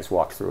bad guys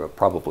walked through a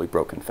probably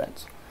broken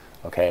fence,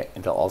 okay?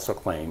 And they'll also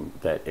claim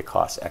that it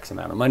costs X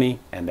amount of money,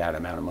 and that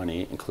amount of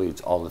money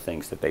includes all the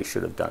things that they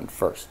should have done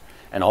first,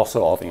 and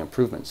also all the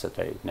improvements that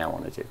they now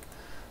want to do.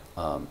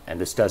 And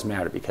this does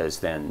matter because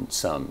then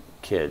some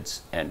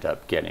kids end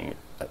up getting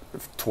a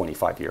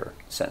 25-year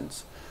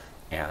sentence,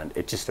 and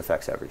it just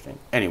affects everything.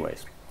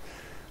 Anyways,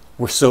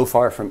 we're so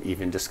far from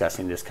even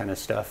discussing this kind of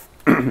stuff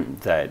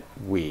that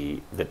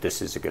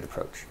this is a good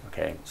approach,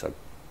 okay? So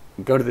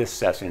go to this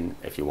session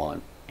if you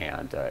want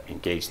and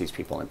engage these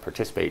people and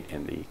participate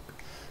in the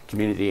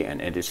community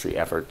and industry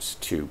efforts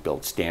to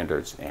build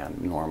standards and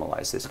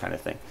normalize this kind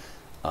of thing,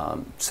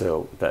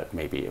 so that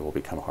maybe it will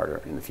become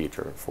harder in the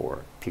future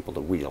for people to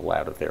weasel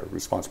out of their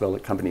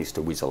responsibility, companies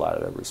to weasel out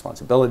of their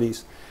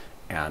responsibilities,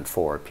 and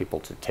for people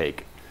to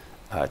take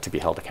to be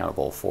held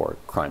accountable for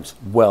crimes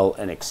well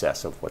in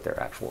excess of what their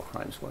actual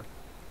crimes were.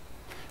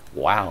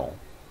 Wow,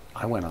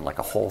 I went on like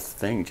a whole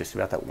thing just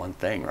about that one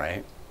thing,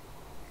 right?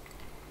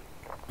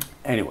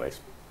 Anyways,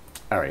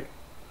 all right.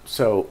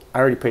 So I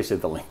already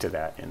pasted the link to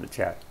that in the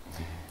chat.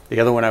 The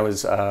other one I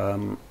was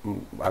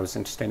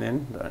interested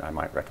in, that I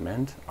might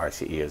recommend,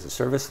 RCE as a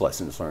Service,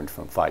 Lessons Learned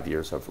from 5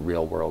 Years of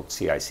Real-World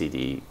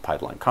CI/CD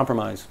Pipeline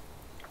Compromise.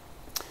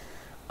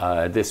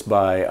 This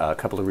by a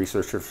couple of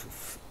researchers,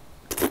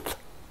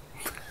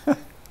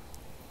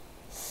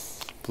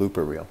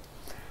 blooper reel.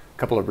 A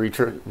couple of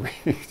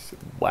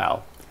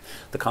wow.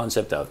 The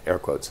concept of, air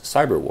quotes,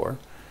 cyber war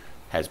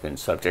has been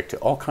subject to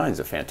all kinds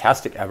of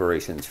fantastic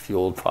aberrations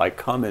fueled by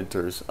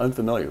commenters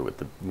unfamiliar with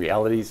the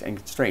realities and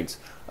constraints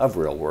of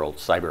real-world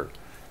cyber.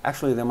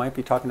 Actually, they might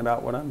be talking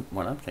about what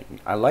I'm thinking.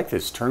 I like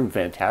this term,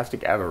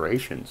 fantastic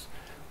aberrations.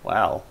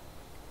 Wow.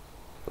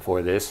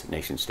 Before this,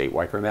 nation-state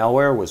wiper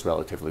malware was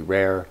relatively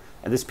rare,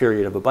 and this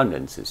period of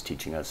abundance is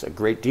teaching us a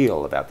great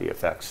deal about the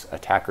effects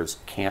attackers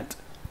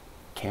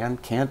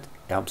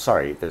I'm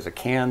sorry, there's a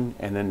can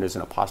and then there's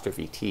an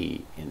apostrophe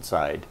T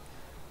inside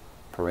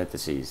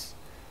parentheses.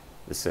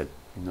 This is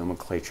a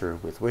nomenclature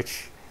with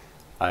which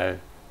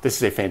this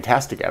is a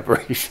fantastic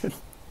aberration.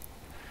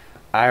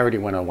 I already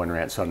went on one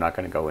rant, so I'm not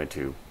going to go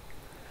into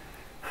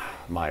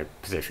my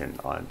position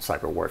on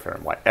cyber warfare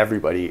and why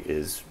everybody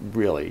is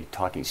really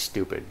talking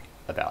stupid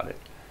about it.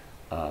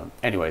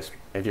 Anyways,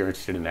 if you're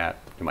interested in that,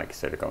 you might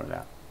consider going to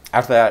that.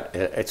 After that,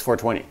 it's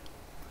 420.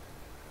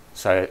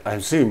 So I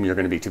assume you're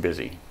going to be too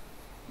busy.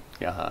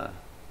 I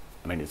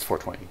mean, it's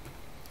 420.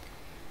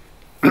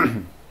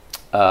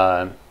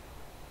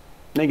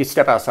 Then you can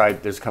step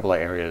outside. There's a couple of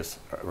areas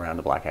around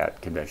the BlackHat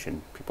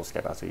convention. People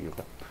step outside. You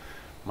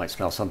might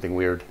smell something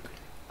weird.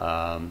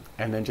 And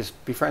then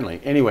just be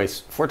friendly. Anyways,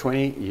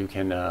 420, you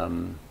can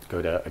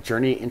go to A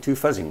Journey into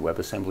Fuzzing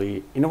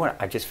WebAssembly. You know what?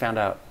 I just found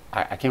out.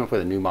 I came up with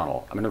a new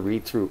model. I'm going to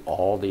read through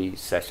all the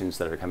sessions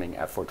that are coming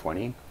at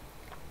 420.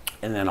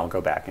 And then I'll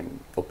go back and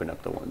open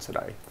up the ones that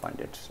I find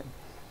interesting.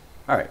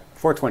 All right,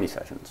 420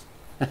 sessions.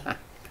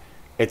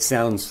 It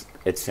sounds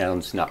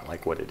not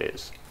like what it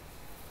is.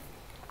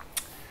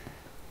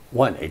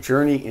 1, a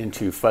journey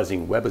into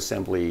fuzzing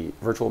WebAssembly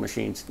virtual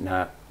machines,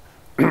 not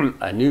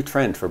a new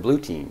trend for blue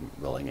team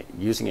rolling it,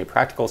 using a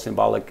practical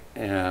symbolic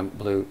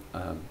blue.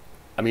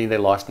 I mean, they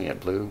lost me at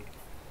blue.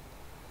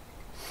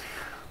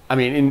 I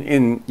mean,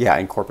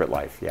 in corporate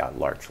life, yeah,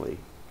 largely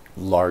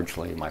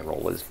my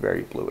role is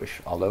very bluish,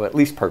 although at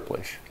least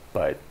purplish.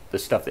 But the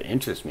stuff that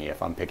interests me,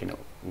 if I'm picking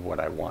what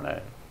I want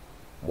to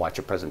watch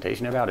a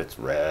presentation about, it's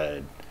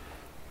red.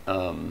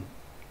 All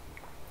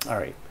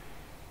right.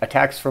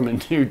 Attacks from a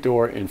new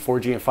door in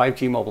 4G and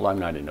 5G mobile. I'm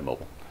not into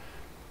mobile.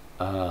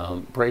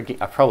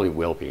 Breaking, I probably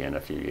will be in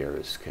a few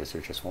years because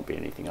there just won't be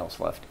anything else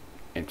left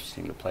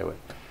interesting to play with.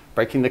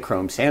 Breaking the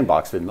Chrome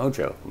sandbox with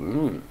Mojo.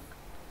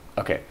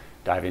 Okay,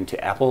 dive into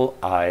Apple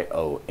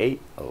I/O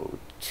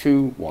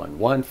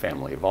 80211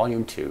 family,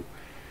 volume 2.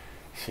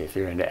 See if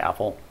you're into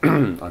Apple.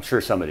 I'm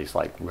sure somebody's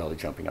like really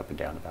jumping up and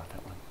down about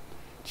that one.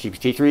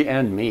 GPT-3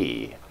 and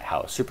me,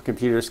 how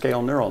supercomputers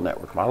scale neural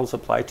network models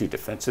apply to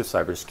defensive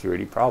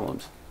cybersecurity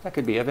problems. That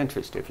could be of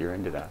interest if you're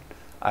into that.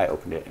 I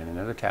opened it in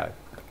another tab.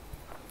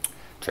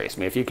 Trace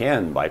me if you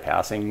can,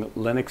 bypassing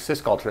Linux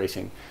syscall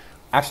tracing.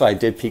 Actually, I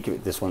did peek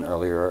at this one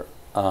earlier.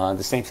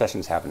 The same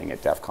session is happening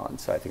at Defcon,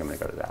 so I think I'm going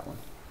to go to that one.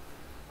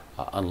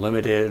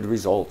 Unlimited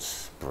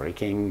results,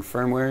 breaking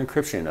firmware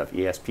encryption of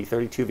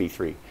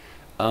ESP32v3.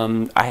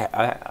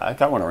 I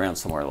got one around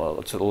somewhere.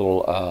 It's a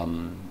little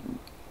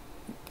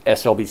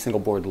SLB single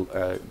board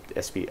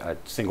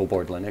single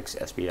board Linux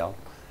SBL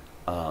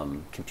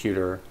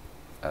computer.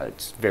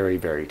 It's very,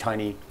 very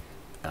tiny.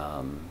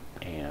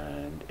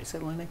 And is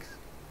it Linux?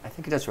 I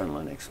think it does run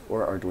Linux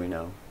or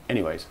Arduino.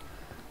 Anyways,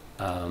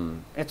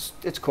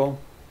 it's cool.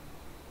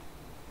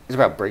 It's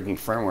about breaking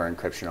firmware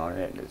encryption on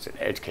it. It's an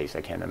edge case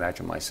I can't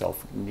imagine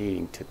myself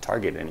needing to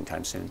target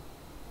anytime soon.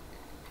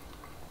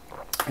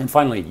 And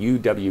finally,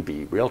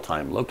 UWB,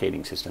 real-time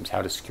locating systems,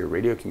 how to secure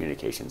radio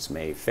communications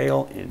may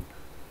fail in,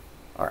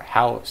 or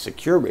how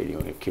secure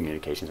radio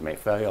communications may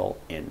fail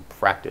in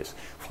practice.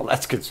 Well,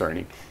 that's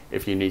concerning.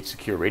 If you need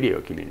secure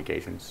radio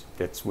communications,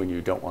 that's when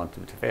you don't want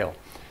them to fail.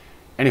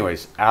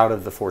 Anyways, out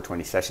of the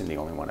 420 session, the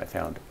only one I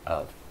found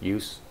of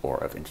use or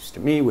of interest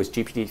to me was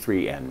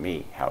GPT-3 and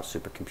me, how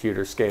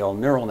supercomputers scale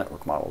neural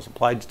network models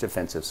applied to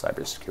defensive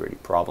cybersecurity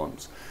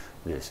problems.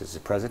 This is a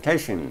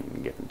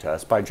presentation given to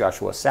us by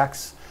Joshua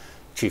Sachs,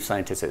 Chief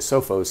Scientist at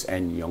Sophos,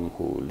 and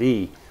Young-Hoo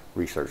Lee,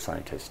 Research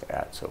Scientist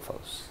at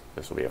Sophos.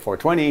 This will be at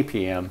 4:20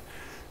 p.m.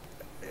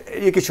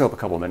 You could show up a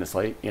couple minutes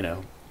late,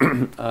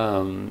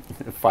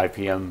 5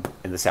 p.m.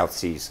 in the South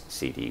Seas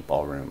CD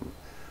Ballroom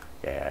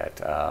at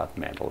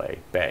Mandalay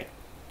Bay.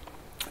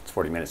 It's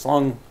 40 minutes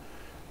long,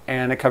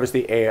 and it covers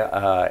the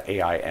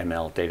AI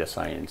ML data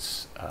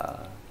science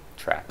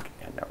track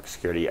and network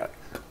security.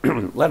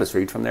 Let us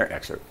read from their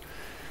excerpt.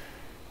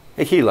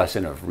 A key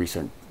lesson of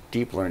recent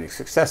deep learning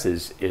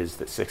successes is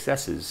that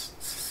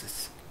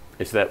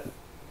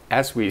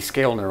as we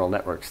scale neural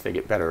networks, they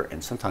get better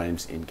and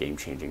sometimes in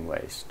game-changing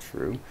ways.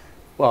 True.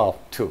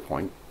 Well, to a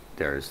point,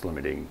 there's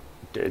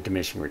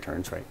diminishing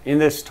returns, right? In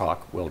this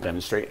talk, we'll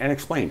demonstrate and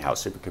explain how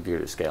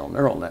supercomputer scale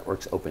neural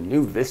networks open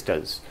new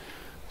vistas,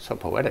 so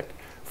poetic,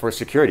 for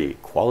security,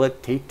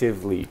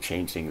 qualitatively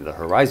changing the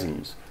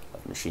horizons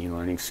of machine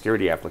learning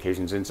security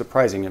applications in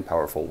surprising and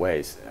powerful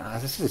ways.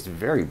 This is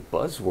very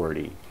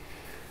buzzwordy.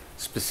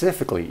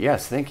 Specifically,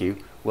 yes, thank you,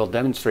 we'll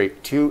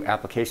demonstrate 2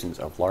 applications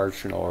of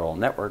large neural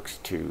networks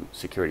to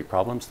security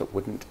problems that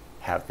would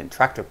have been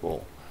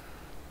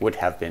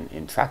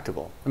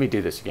intractable. Let me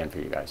do this again for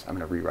you guys. I'm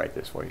going to rewrite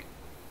this for you.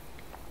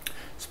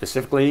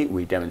 Specifically,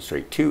 we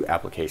demonstrate 2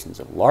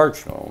 applications of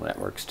large neural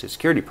networks to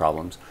security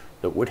problems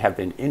that would have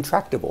been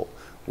intractable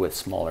with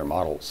smaller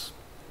models.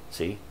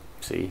 See?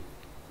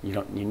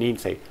 You need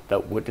to say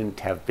that wouldn't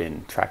have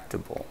been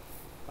tractable.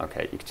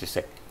 Okay, you could just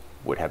say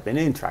would have been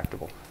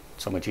intractable.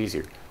 So much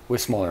easier.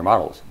 With smaller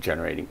models,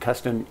 generating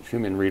custom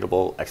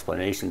human-readable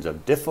explanations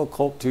of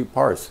difficult to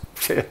parse.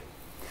 Have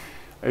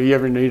you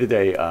ever needed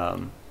there's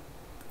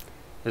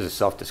a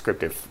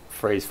self-descriptive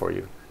phrase for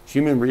you.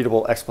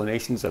 Human-readable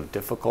explanations of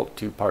difficult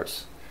to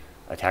parse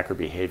attacker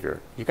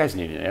behavior. You guys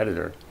need an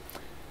editor.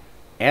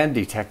 And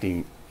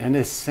detecting, and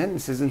this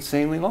sentence is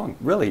insanely long.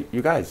 Really,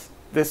 you guys,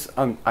 this,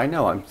 I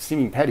know I'm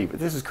seeming petty, but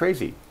this is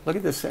crazy. Look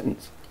at this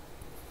sentence.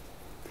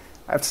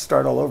 I have to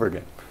start all over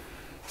again.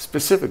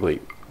 Specifically,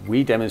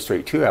 we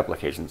demonstrate 2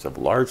 applications of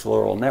large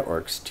neural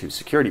networks to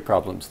security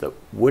problems that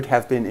would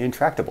have been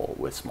intractable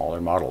with smaller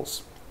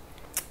models.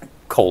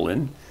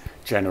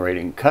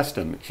 Generating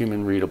custom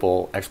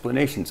human-readable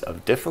explanations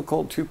of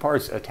difficult to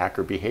parse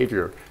attacker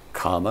behavior,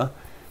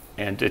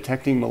 and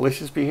detecting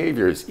malicious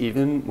behaviors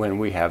even when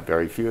we have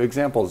very few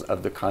examples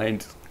of the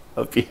kind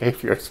of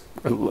behaviors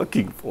we're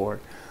looking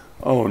for.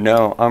 Oh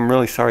no, I'm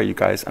really sorry, you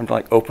guys. I'm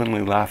like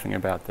openly laughing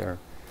about there.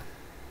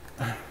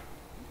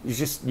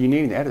 You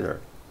need an editor.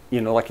 You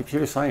know, like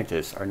computer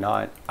scientists are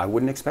not, I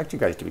wouldn't expect you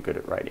guys to be good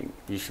at writing.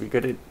 You should be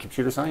good at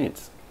computer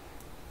science.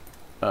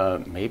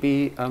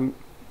 Maybe an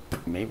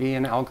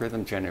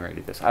algorithm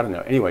generated this. I don't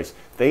know. Anyways,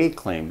 they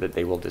claim that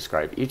they will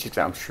describe each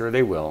example. I'm sure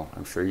they will.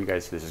 I'm sure you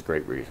guys, this is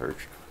great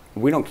research.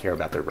 We don't care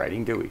about their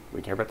writing, do we?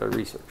 We care about their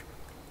research.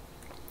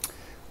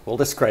 We'll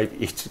describe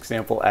each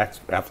example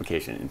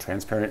application in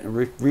transparent and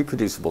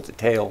reproducible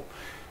detail,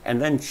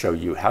 and then show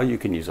you how you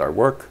can use our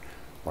work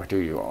or do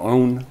your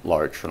own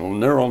large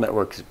neural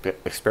network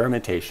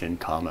experimentation,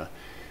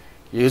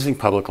 using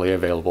publicly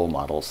available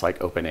models like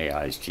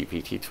OpenAI's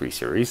GPT-3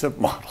 series of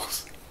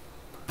models.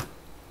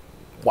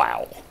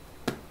 Wow.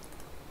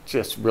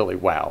 Just really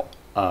wow.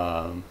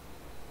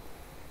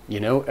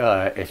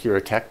 If you're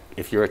a tech,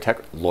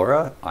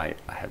 Laura, I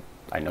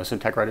know some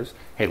tech writers.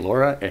 Hey,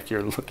 Laura, if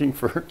you're looking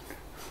for a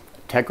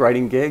tech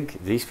writing gig,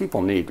 these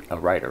people need a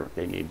writer.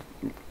 They need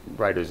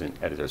writers and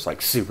editors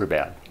like super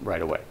bad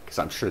right away, because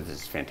I'm sure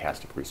this is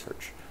fantastic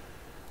research.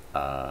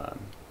 I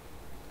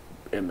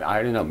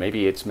don't know,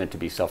 maybe it's meant to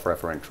be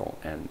self-referential,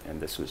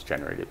 and this was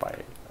generated by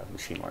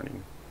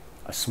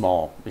a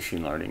small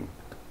machine learning,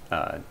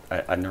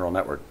 a neural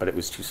network, but it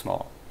was too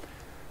small.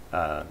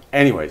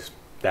 Anyways,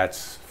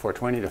 that's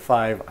 420 to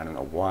 5. I don't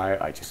know why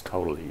I just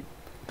totally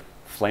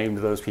flamed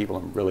those people.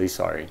 I'm really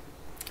sorry.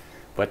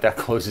 But that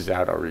closes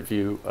out our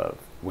review of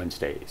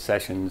Wednesday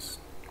sessions.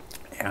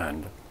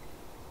 And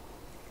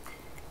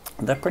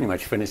that pretty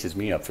much finishes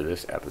me up for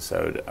this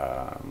episode.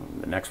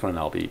 The next one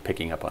I'll be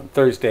picking up on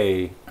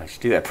Thursday. I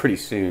should do that pretty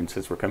soon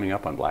since we're coming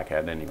up on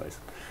BlackHat anyways.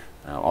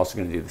 I'm also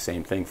going to do the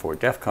same thing for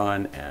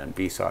Defcon and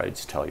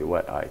BSides, tell you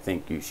what I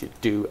think you should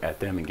do at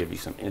them and give you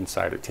some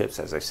insider tips.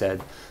 As I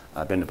said,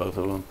 I've been to both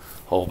of them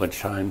a whole bunch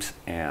of times,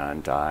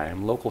 and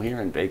I'm local here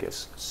in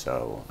Vegas.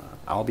 So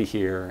I'll be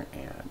here,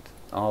 and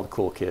all the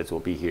cool kids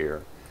will be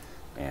here,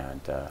 and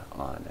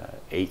on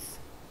 8th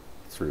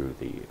through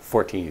the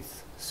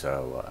 14th.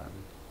 So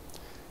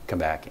come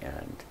back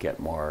and get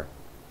more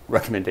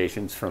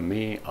recommendations from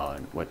me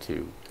on what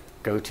to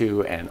go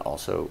to, and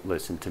also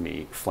listen to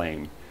me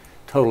flame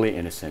totally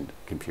innocent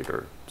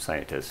computer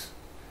scientists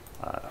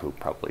who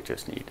probably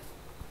just need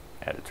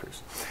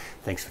editors.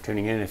 Thanks for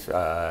tuning in. As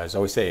I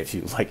always say, if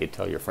you like it,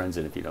 tell your friends,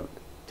 and if you don't,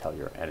 tell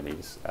your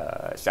enemies.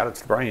 Shout out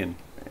to Brian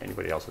and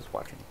anybody else who's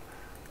watching.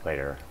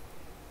 Later.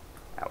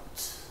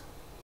 Out.